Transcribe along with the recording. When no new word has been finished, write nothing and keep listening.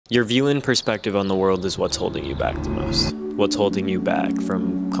Your view and perspective on the world is what's holding you back the most. What's holding you back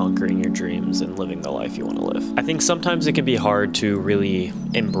from conquering your dreams and living the life you want to live. I think sometimes it can be hard to really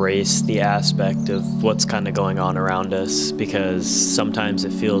embrace the aspect of what's kind of going on around us, because sometimes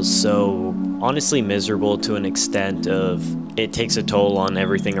it feels so honestly miserable to an extent of it takes a toll on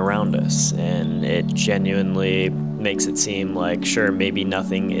everything around us, and it genuinely makes it seem like, sure, maybe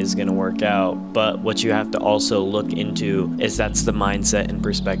nothing is going to work out, but what you have to also look into is that's the mindset and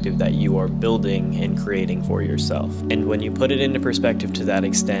perspective that you are building and creating for yourself. And when you put it into perspective to that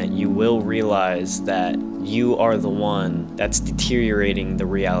extent, you will realize that you are the one that's deteriorating the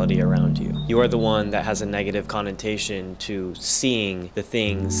reality around you. You are the one that has a negative connotation to seeing the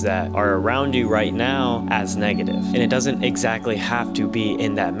things that are around you right now as negative. And it doesn't exactly have to be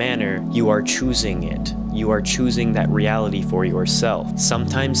in that manner. You are choosing it. You are choosing that reality for yourself.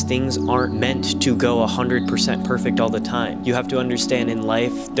 Sometimes things aren't meant to go 100% perfect all the time. You have to understand in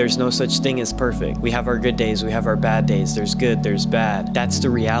life, there's no such thing as perfect. We have our good days, we have our bad days. There's good, there's bad. That's the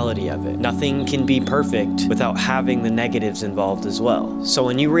reality of it. Nothing can be perfect without having the negatives involved as well. So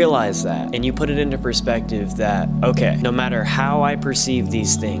when you realize that and you put it into perspective that, okay, no matter how I perceive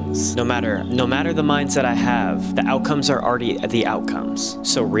these things, no matter the mindset I have, the outcomes are already the outcomes.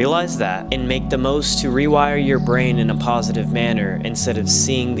 So realize that and make the most to rewire your brain in a positive manner instead of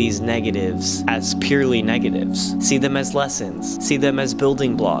seeing these negatives as purely negatives. See them as lessons. See them as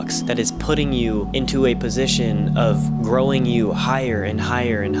building blocks that is putting you into a position of growing you higher and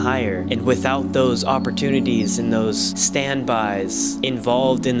higher and higher. And without those opportunities and those standbys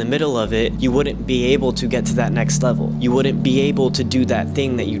involved in the middle of it, you wouldn't be able to get to that next level. You wouldn't be able to do that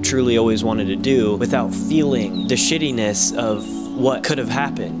thing that you truly always wanted to do without feeling the shittiness of what could have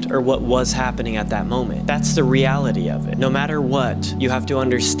happened or what was happening at that moment. That's the reality of it. No matter what, you have to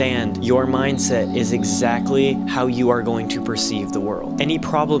understand your mindset is exactly how you are going to perceive the world. Any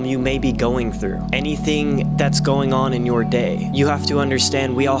problem you may be going through, anything that's going on in your day, you have to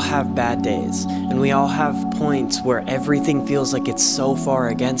understand we all have bad days and we all have points where everything feels like it's so far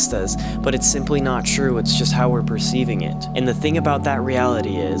against us, but it's simply not true. It's just how we're perceiving it. And the thing about that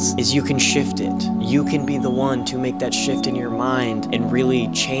reality is you can shift it. You can be the one to make that shift in your mind and really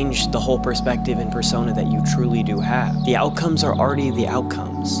change the whole perspective and persona that you truly do have. The outcomes are already the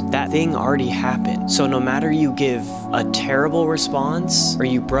outcomes. That thing already happened. So no matter you give a terrible response or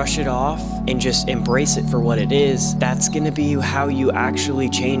you brush it off and just embrace it for what it is, that's gonna be how you actually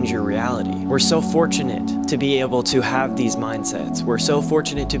change your reality. We're so fortunate to be able to have these mindsets. We're so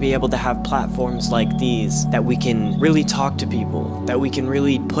fortunate to be able to have platforms like these that we can really talk to people, that we can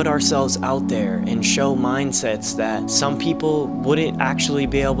really put ourselves out there and show mindsets that some people wouldn't actually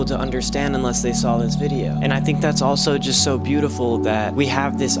be able to understand unless they saw this video. And I think that's also just so beautiful that we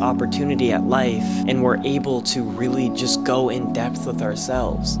have this opportunity at life and we're able to really just go in depth with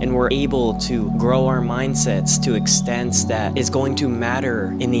ourselves, and we're able to grow our mindsets to extents that is going to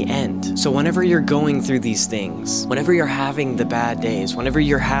matter in the end. So whenever you're going through these things, whenever you're having the bad days, whenever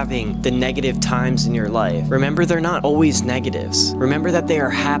you're having the negative times in your life, remember they're not always negatives. Remember that they are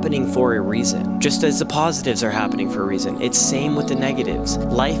happening for a reason. Just as the positives are happening for a reason, it's same with the negatives.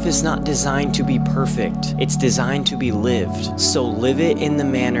 Life is not designed to be perfect. It's designed to be lived. So live it in the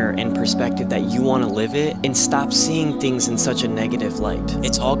manner and perspective that you want to live it, and stop seeing things in such a negative light.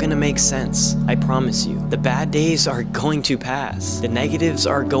 It's all gonna make sense. I promise you. The bad days are going to pass. The negatives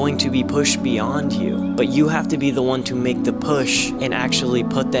are going to be pushed beyond you, but you have to be the one to make the push and actually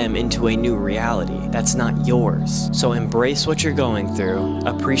put them into a new reality that's not yours. So embrace what you're going through,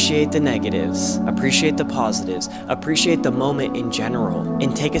 appreciate the negatives, appreciate the positives, appreciate the moment in general,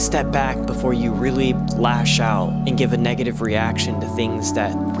 and take a step back before you really lash out and give a negative reaction to things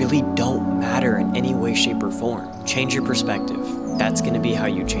that really don't matter in any way, shape, or form. Change your perspective. That's going to be how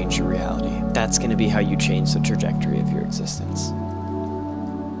you change your reality. That's going to be how you change the trajectory of your existence.